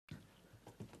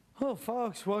Well,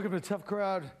 folks, welcome to Tough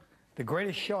Crowd, the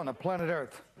greatest show on the planet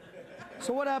Earth.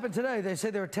 So what happened today? They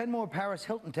say there are 10 more Paris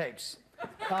Hilton tapes.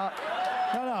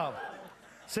 No.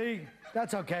 See,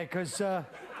 that's okay, because I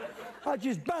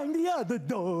just banged the other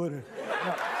door. No,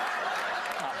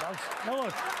 folks. Now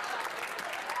look.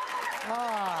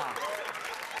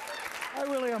 I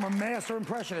really am a master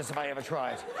impressionist if I ever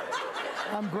tried.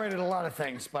 I'm great at a lot of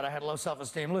things, but I had low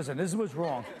self-esteem. Listen, this is what's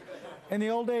wrong. In the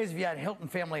old days, if you had Hilton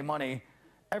family money,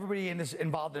 everybody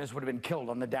involved in this would have been killed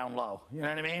on the down low. You know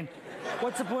what I mean?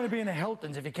 What's the point of being the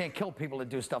Hiltons if you can't kill people that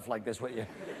do stuff like this with you?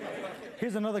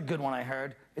 Here's another good one I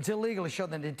heard. It's illegal to show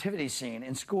the nativity scene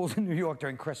in schools in New York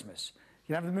during Christmas.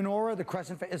 You can have the menorah, the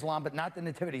crescent for Islam, but not the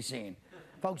nativity scene.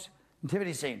 Folks,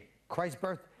 nativity scene, Christ's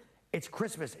birth, it's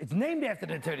Christmas. It's named after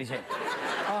the nativity scene.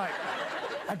 All right.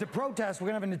 And to protest, we're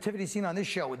going to have a nativity scene on this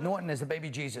show with Norton as the baby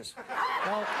Jesus.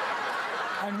 Well,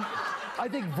 I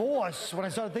think Voss, when I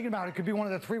started thinking about it, could be one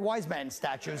of the three wise men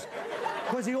statues,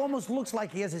 because he almost looks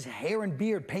like he has his hair and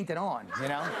beard painted on, you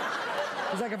know?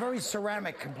 He's like a very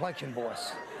ceramic complexion,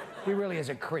 Voss. He really is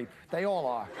a creep. They all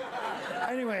are.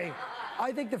 Anyway,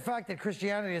 I think the fact that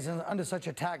Christianity is under such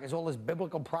attack is all this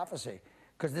biblical prophecy,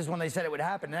 because this is when they said it would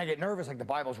happen, and I get nervous, like the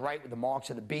Bible's right with the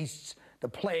marks of the beasts, the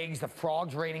plagues, the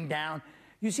frogs raining down.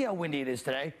 You see how windy it is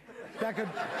today? That could,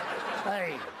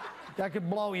 hey, that could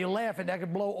blow, you laugh, and that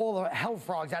could blow all the hell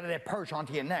frogs out of their perch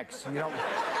onto your necks. You know,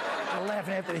 you're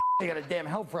laughing after they got a damn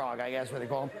hell frog, I guess what they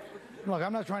call them. Look,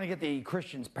 I'm not trying to get the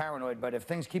Christians paranoid, but if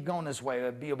things keep going this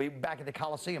way, you'll be back at the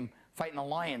Coliseum fighting the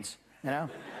lions, you know?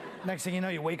 Next thing you know,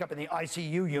 you wake up in the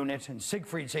ICU unit and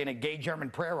Siegfried saying a gay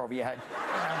German prayer over your head.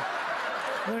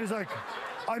 And he's like,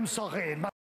 I'm sorry, it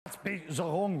must be the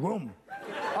wrong room.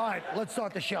 All right, let's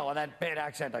start the show on that bad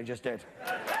accent I just did.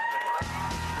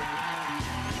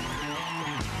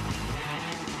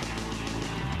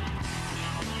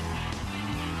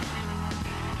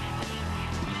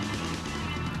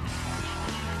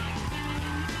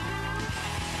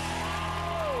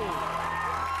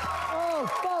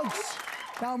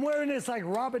 Now, I'm wearing this like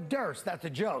Robert Durst. That's a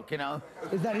joke, you know?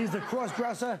 Is that he's the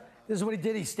cross-dresser? This is what he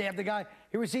did. He stabbed the guy.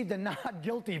 He received a not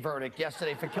guilty verdict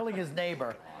yesterday for killing his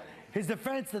neighbor. His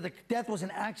defense that the death was an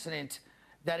accident,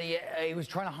 that he was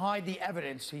trying to hide the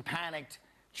evidence. He panicked,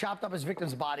 chopped up his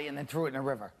victim's body, and then threw it in a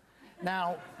river.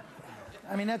 Now,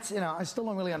 I mean, that's, you know, I still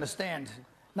don't really understand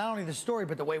not only the story,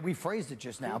 but the way we phrased it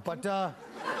just now. But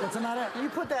that's not it. Can you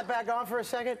put that back on for a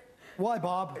second? Why,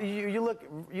 Bob? You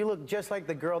look just like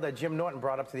the girl that Jim Norton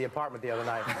brought up to the apartment the other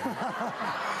night.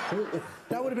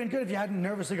 That would have been good if you hadn't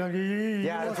nervously gone.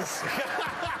 Yeah.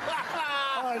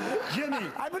 Jimmy.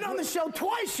 I've been on the show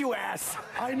twice, you ass.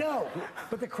 I know,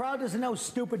 but the crowd doesn't know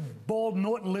stupid, bald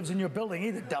Norton lives in your building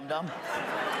either, dum-dum.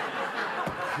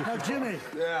 Now, Jimmy.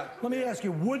 Yeah. Let me ask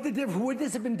you, would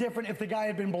this have been different if the guy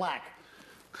had been black?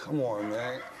 Come on,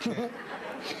 man.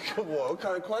 Come on, what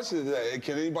kind of question is that?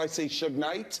 Can anybody say Suge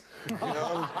Knight? You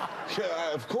know?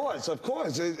 Yeah, of course.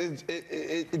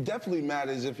 It definitely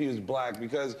matters if he was black,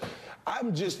 because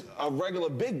I'm just a regular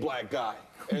big black guy.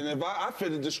 And if I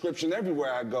fit a description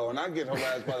everywhere I go, and I get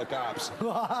harassed by the cops.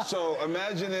 So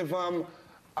imagine if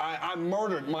I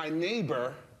murdered my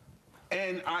neighbor,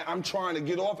 and I'm trying to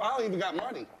get off. I don't even got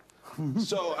money.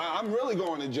 So I'm really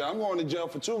going to jail. I'm going to jail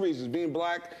for two reasons: being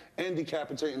black and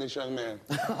decapitating this young man.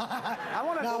 I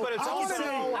want to know, but it's also...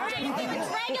 All right, if he was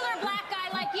a regular black guy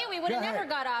like you, we would have never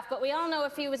got off, but we all know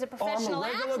if he was a professional I'm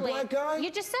a regular athlete. black guy?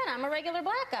 You just said I'm a regular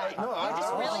black guy. No, You're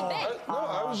just really big.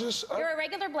 I was just... You're a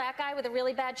regular black guy with a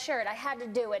really bad shirt. I had to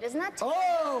do it. Isn't that terrible?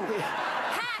 Oh!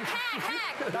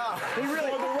 Hack! He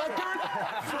really...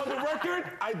 For the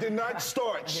record, I did not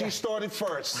start. She started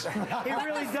first. he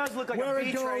really does look like a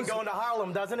B train going to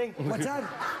Harlem, doesn't he? What's that?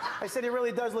 I said he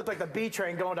really does look like the B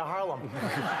train going to Harlem.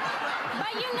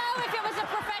 But you know if it was a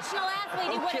professional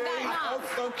athlete, he would have gotten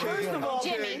off. Okay. First of all,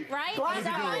 Jimmy, right? Is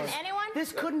that one? Anyone?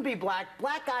 This couldn't be black.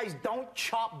 Black guys don't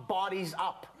chop bodies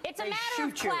up. It's a matter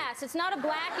of class. It's not a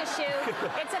black issue.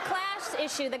 It's a class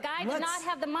issue. The guy did not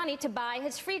have the money to buy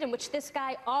his freedom, which this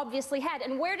guy obviously had.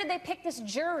 And where did they pick this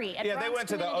jury? At they went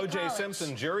to the O.J. College?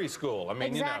 Simpson jury school. I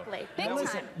mean, exactly. You know. Big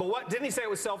time. But what, didn't he say it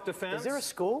was self-defense? Is there a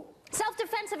school?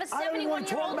 Self-defense of a 71-year-old I don't even want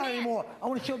to talk about it man. anymore. I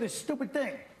want to show this stupid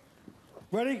thing.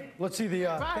 Ready? Let's see the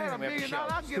If I thing had that $1 we have to million, show.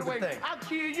 I'd get away. Stupid thing. I'd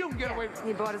kill you, get away.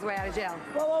 He bought his way out of jail.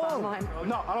 Whoa.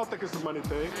 No, I don't think it's the money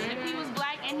thing. If he was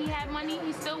black and he had money,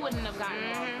 he still wouldn't have gotten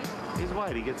off. He's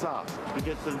white. He gets off. He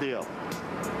gets the deal.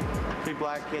 3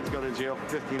 black kids go to jail for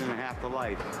 15 and a half to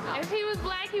life. If he was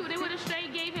black, they would have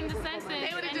straight gave him the sentence and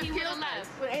he would have left.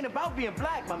 It ain't about being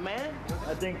black, my man.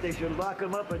 I think they should lock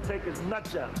him up and take his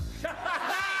nuts out.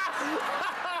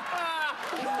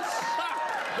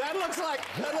 That'll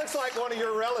looks like one of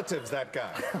your relatives, that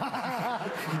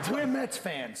guy. We're Mets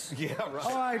fans. Yeah, right.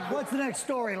 All right, what's the next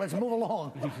story? Let's move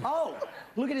along. Oh,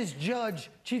 look at this judge.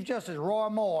 Chief Justice Roy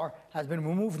Moore has been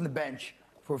removed from the bench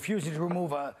for refusing to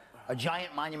remove a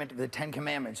giant monument of the Ten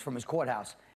Commandments from his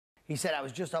courthouse. He said, I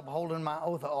was just upholding my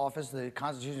oath of office. The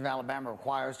Constitution of Alabama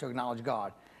requires to acknowledge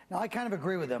God. Now, I kind of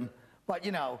agree with him, but,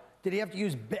 you know, did he have to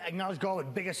use acknowledge God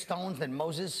with bigger stones than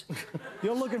Moses?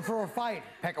 You're looking for a fight,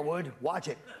 Peckerwood. Watch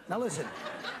it. Now, listen,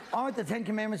 aren't the Ten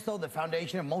Commandments, though, the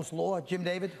foundation of most law, Jim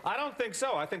David? I don't think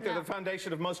so. I think they're the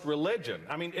foundation of most religion.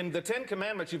 I mean, in the Ten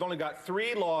Commandments, you've only got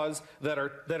 3 laws that are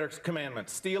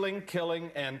commandments: stealing,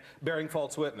 killing, and bearing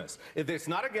false witness. It's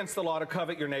not against the law to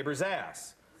covet your neighbor's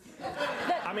ass.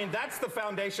 I mean, that's the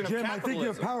foundation of Jim, capitalism. I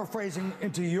think you're paraphrasing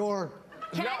into your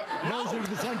version of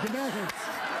the Ten Commandments.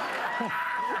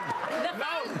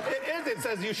 No, it is. It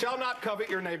says you shall not covet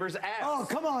your neighbor's ass. Oh,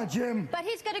 come on, Jim. But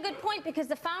he's got a good point, because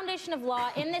the foundation of law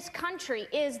in this country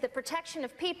is the protection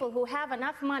of people who have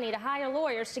enough money to hire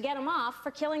lawyers to get them off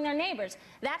for killing their neighbors.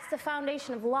 That's the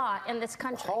foundation of law in this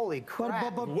country. Holy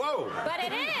crap. Whoa. But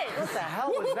it is. What the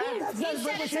hell was that? He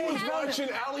said it's Watching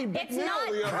Ally It's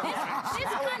not.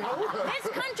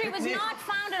 This country was not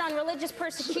founded on religious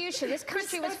persecution. This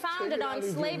country was founded on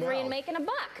slavery and making a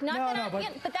buck.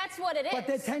 But that's what it is. But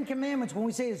the Ten Commandments, when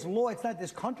we say it's law, it's not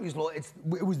this country's law. It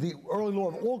was the early law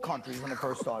of all countries when it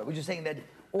first started. We're just saying that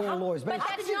all law is based. But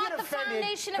that's not the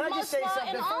foundation of most law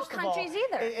in all countries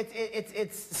either.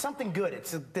 It's something good.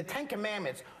 It's the Ten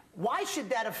Commandments. Why should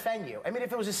that offend you? I mean,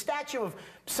 if it was a statue of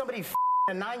somebody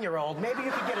a 9-year-old, maybe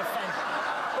you could get offended.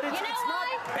 But it's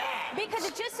not bad. Because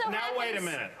it just so happens... Now, wait a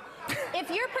minute. If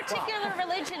your particular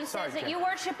religion says that you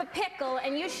worship a pickle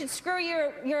and you should screw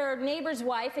your neighbor's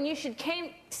wife and you should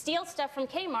steal stuff from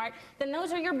Kmart, then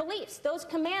those are your beliefs. Those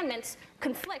commandments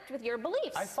conflict with your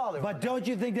beliefs. I follow. But don't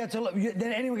you think that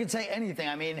anyone can say anything?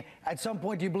 I mean, at some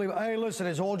point, do you believe, hey, listen,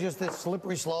 it's all just this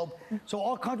slippery slope? So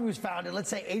our country was founded, let's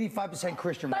say, 85%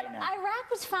 Christian right now. But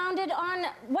Iraq was founded on,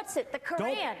 what's it, the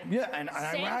Quran. And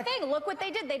same Iraq, thing. Look what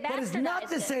they did. They bastardized it. But it's not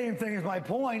the same thing is my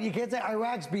point. You can't say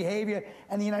Iraq's behavior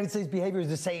and the United States behavior is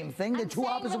the same thing. They're two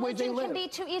opposite ways they live. Religion can be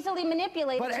too easily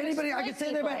manipulated. But anybody, I can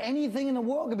say that about anything in the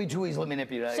world can be too easily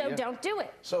manipulated. So don't do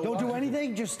it. So don't do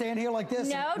anything? Just stand here like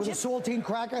this with a saltine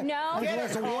cracker? No. And a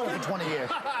glass of water for 20 years.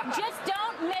 Just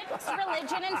don't mix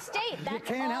religion and state.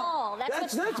 That's all.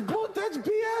 That's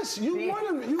BS. You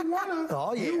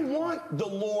want the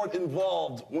Lord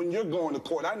involved when you're going to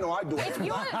court. I know I do. If you're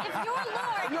Lord.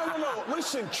 No.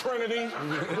 Listen, Trinity.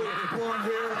 Born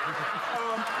here.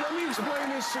 Let me explain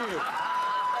this to you.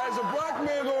 As a black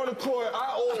man going to court,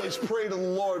 I always pray to the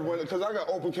Lord because I got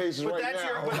open cases right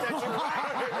now. But that's your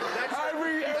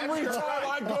right. Every time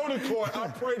I go to court, I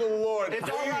pray to the Lord. It's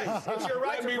all right. It's your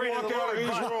right to pray to the Lord.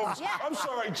 These rooms. Yeah. I'm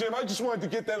sorry, Jim. I just wanted to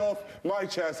get that off my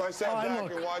chest. I sat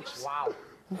back and watched. Wow.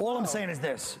 All I'm saying is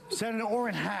this. Senator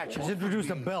Orrin Hatch has introduced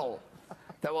a bill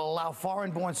that will allow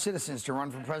foreign-born citizens to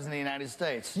run for president of the United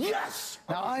States. Yes!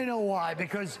 Now, I know why,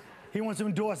 because he wants to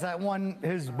endorse that one,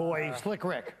 his boy, Slick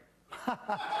Rick.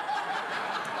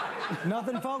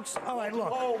 Nothing, folks? All right,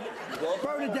 look.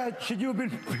 Bernadette, should you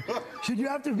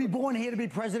have to be born here to be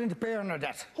president?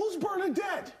 Bernadette. Who's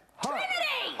Bernadette?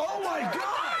 Trinity! Oh, my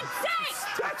God!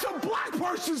 That's a black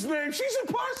person's name. She's a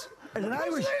person. It's an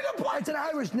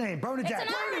Irish name, Bernadette.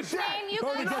 It's an Irish name. You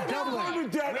Bernadette Dublin.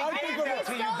 Bernadette. I think of it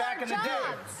to you back in the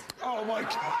day. Oh, my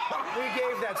God. We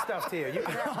gave that stuff to you. You're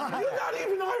not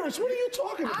even Irish. What are you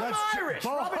talking about? I'm Irish.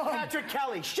 Robert Patrick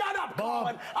Kelly. Shut up,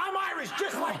 Colin. I'm Irish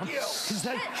just like you.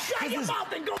 Shut your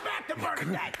mouth and go back to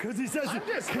Bernadette. Because he says...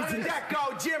 Bernadette,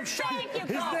 go. Jim, shut Thank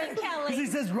you, Robert Kelly. Because he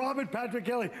says Robert Patrick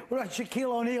Kelly. What about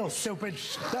Shaquille O'Neal, stupid?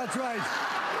 That's right.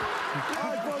 All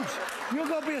right, folks. You'll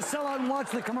go be a sellout and watch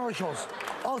the commercials.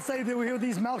 I'll say that we hear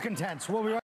these malcontents. We'll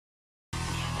be right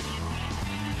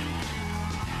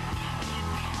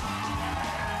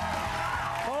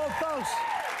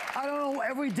I don't know,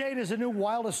 every day there's a new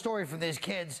wilder story from these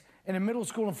kids. In a middle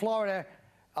school in Florida,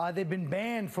 they've been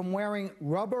banned from wearing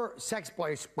rubber sex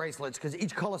bracelets because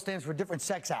each color stands for a different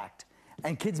sex act.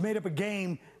 And kids made up a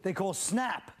game they call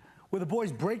Snap, where the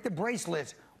boys break the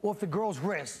bracelet off the girl's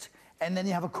wrist, and then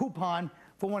you have a coupon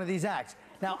for one of these acts.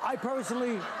 Now, I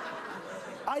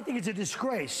think it's a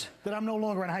disgrace that I'm no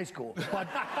longer in high school. But,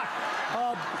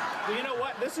 well, you know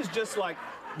what? This is just like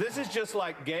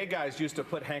gay guys used to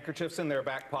put handkerchiefs in their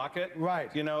back pocket. Right.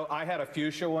 You know, I had a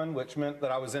fuchsia one, which meant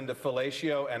that I was into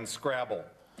fellatio and Scrabble.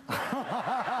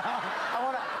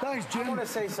 Thanks, Jim. I want to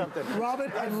say something.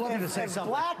 Robert, I'd love you to say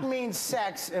something. Black means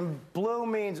sex and blue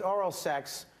means oral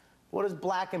sex. What does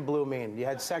black and blue mean? You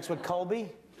had sex with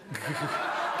Colby?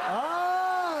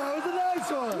 Ah, that was a nice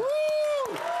dinosaur. Woo!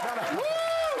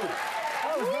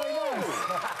 That was very nice.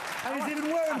 And he's even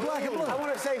wearing black and blue. I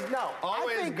want to say no.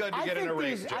 Always good to get in a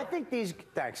race, Joe. I think these.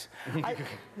 Thanks. I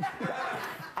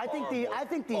think these.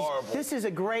 Horrible. This is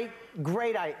a great.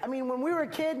 I mean, when we were a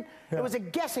kid, it was a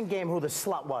guessing game who the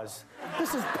slut was.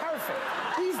 This is perfect.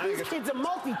 These kids are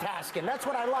multitasking. That's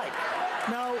what I like.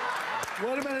 Now,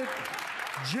 wait a minute.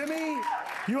 Jimmy,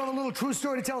 you have a little true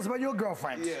story to tell us about your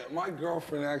girlfriend. Yeah, my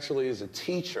girlfriend actually is a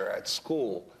teacher at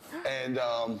school, and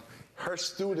her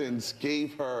students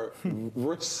gave her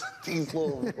wrist, these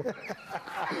little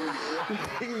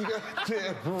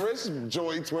wrist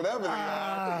joints, whatever they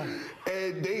are,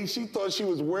 and she thought she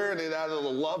was wearing it out of the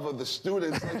love of the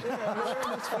students. Like, yeah, I'm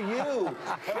wearing this for you. I'm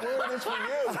wearing this for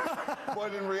you.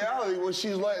 But in reality, what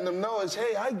she's letting them know is,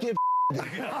 hey, I give oral.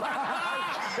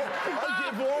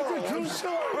 It's a true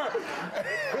story.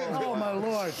 Oh, my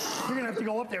Lord. You're going to have to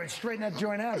go up there and straighten that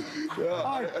joint out.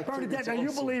 All right, Bernadette, now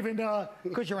you believe in,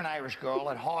 because you're an Irish girl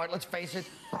at heart, let's face it,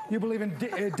 you believe in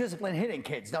discipline hitting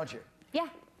kids, don't you? Yeah.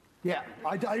 Yeah,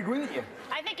 I agree with you.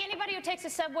 I think anybody who takes a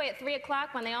subway at 3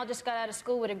 o'clock when they all just got out of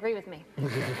school would agree with me.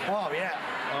 Oh, yeah.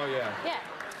 Oh, yeah. Yeah.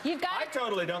 You've got I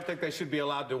totally don't think they should be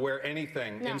allowed to wear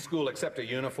anything in school except a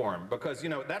uniform because,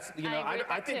 that's,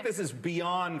 I think this is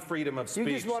beyond freedom of speech.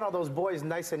 You just want all those boys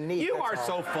nice and neat. You are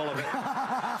so full of it.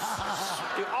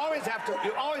 You always have to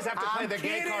play the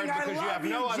gay card because you have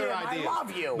no other idea. I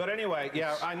love you. But anyway,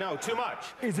 yeah, I know, too much.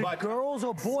 Is it girls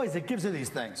or boys that gives her these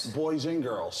things? Boys and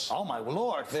girls. Oh, my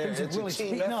Lord. Things are It's really a team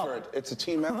speeding effort. up. It's a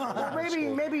team effort.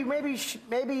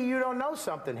 Maybe you don't know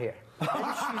something here. Maybe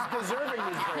she's deserving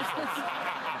these bracelets.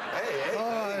 Hey.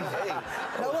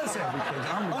 Now listen, a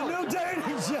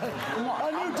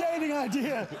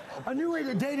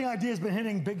new dating idea has been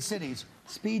hitting big cities.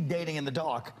 Speed dating in the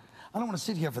dark. I don't want to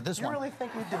sit here for this one. You really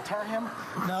think we deter him?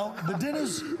 No, the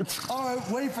dinners are a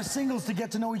way for singles to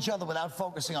get to know each other without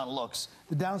focusing on looks.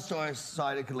 The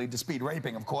downside it could lead to speed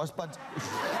raping, of course, but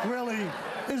really,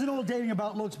 isn't all dating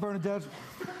about looks, Bernadette?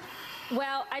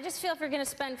 Well, I just feel if you're going to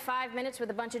spend 5 minutes with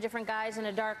a bunch of different guys in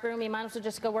a dark room, you might as well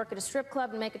just go work at a strip club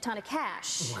and make a ton of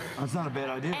cash. That's not a bad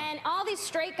idea. And all these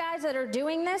straight guys that are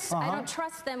doing this, I don't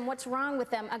trust them. What's wrong with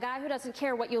them? A guy who doesn't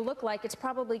care what you look like, it's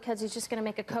probably because he's just going to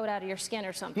make a coat out of your skin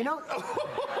or something. You know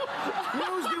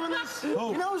who's doing this?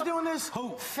 You know who's doing this?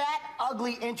 Who? Fat,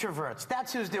 ugly introverts.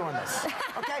 That's who's doing this.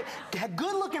 Okay?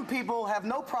 Good-looking people have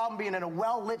no problem being in a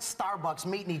well-lit Starbucks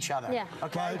meeting each other. Yeah.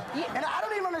 Okay? And I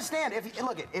don't even understand. If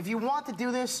you want to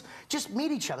do this, just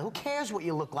meet each other. Who cares what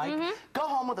you look like? Go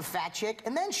home with a fat chick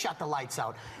and then shut the lights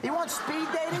out. You want speed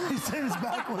dating? He said it's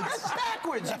backwards. That's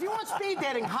backwards. If you want speed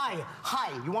dating, hi.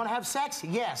 You want to have sex?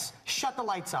 Yes. Shut the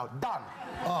lights out. Done.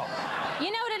 Oh.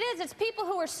 You know what it is? It's people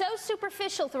who were so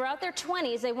superficial throughout their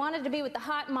 20s, they wanted to be with the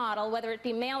hot model, whether it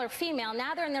be male or female.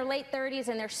 Now they're in their late 30s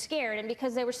and they're scared, and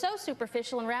because they were so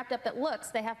superficial and wrapped up at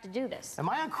looks, they have to do this. Am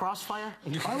I on Crossfire?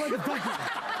 I like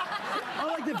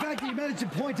the fact that you managed to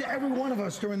point to every one of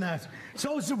us during that.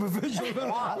 So superficial.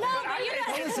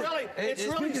 It's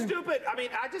really stupid. I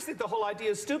mean, I just think the whole idea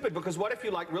is stupid because what if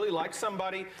you really like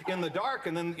somebody in the dark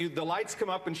and then the lights come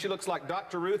up and she looks like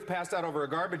Dr. Ruth passed out over a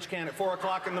garbage can at 4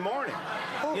 o'clock in the morning?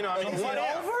 I mean, what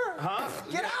over? Huh?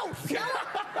 Get out! Get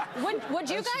out! Would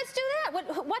you guys do that?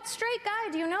 What straight guy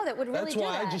do you know that would really do that?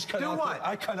 That's why I just cut out.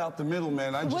 I cut out the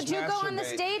middleman. I just Would you go on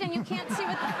this date and you can't see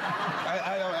what?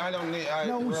 I don't need.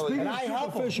 Speaking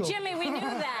of superficial. Jimmy, we knew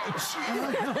that. Jimmy, you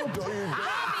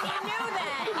knew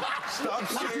that. Stop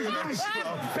saying that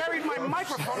stuff. Buried my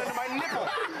microphone into my nipple.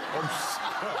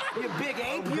 You big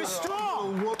ape, you're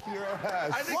strong. Whoop your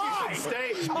ass. I think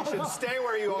you should stay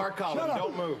where you are, Colin.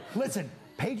 Don't move. Listen,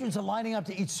 patrons are lining up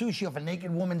to eat sushi off a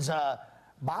naked woman's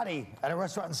body at a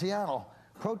restaurant in Seattle.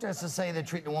 Protesters say they're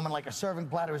treating the woman like a serving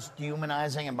platter is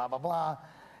dehumanizing and blah, blah, blah.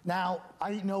 Now,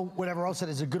 I know whatever else it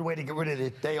is a good way to get rid of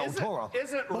the day-old Torah.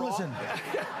 Isn't but wrong. listen,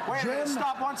 Wait a minute,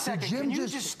 stop 1 second. Can you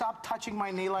just stop touching my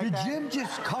knee like that? Did Jim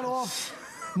just cut off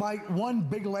my one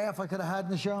big laugh I could have had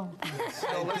in the show?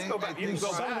 So let's go back. You can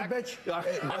go Son back. of a bitch. The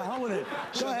hell with it.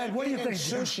 Go ahead, what do you think,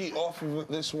 Jim? Sushi off of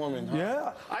this woman. Huh?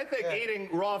 Yeah. I think eating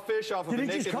raw fish off of a Did he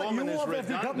naked just cut woman you is off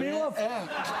after he cut me off? Yeah,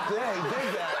 he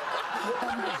did that.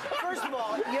 First of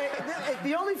all,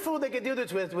 the only food they could do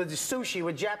this with was sushi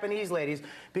with Japanese ladies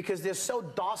because they're so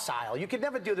docile. You could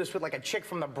never do this with like a chick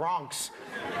from the Bronx.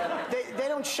 They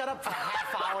don't shut up for a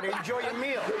half hour to enjoy your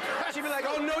meal. She'd be like,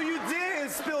 oh, no, you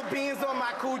didn't spill beans on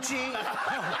my coochie.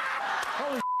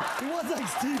 Holy he was like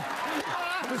Steve.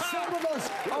 For some of us,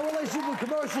 our relationship with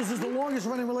commercials is the longest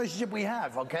running relationship we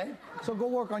have, okay? So go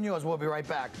work on yours. We'll be right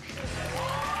back.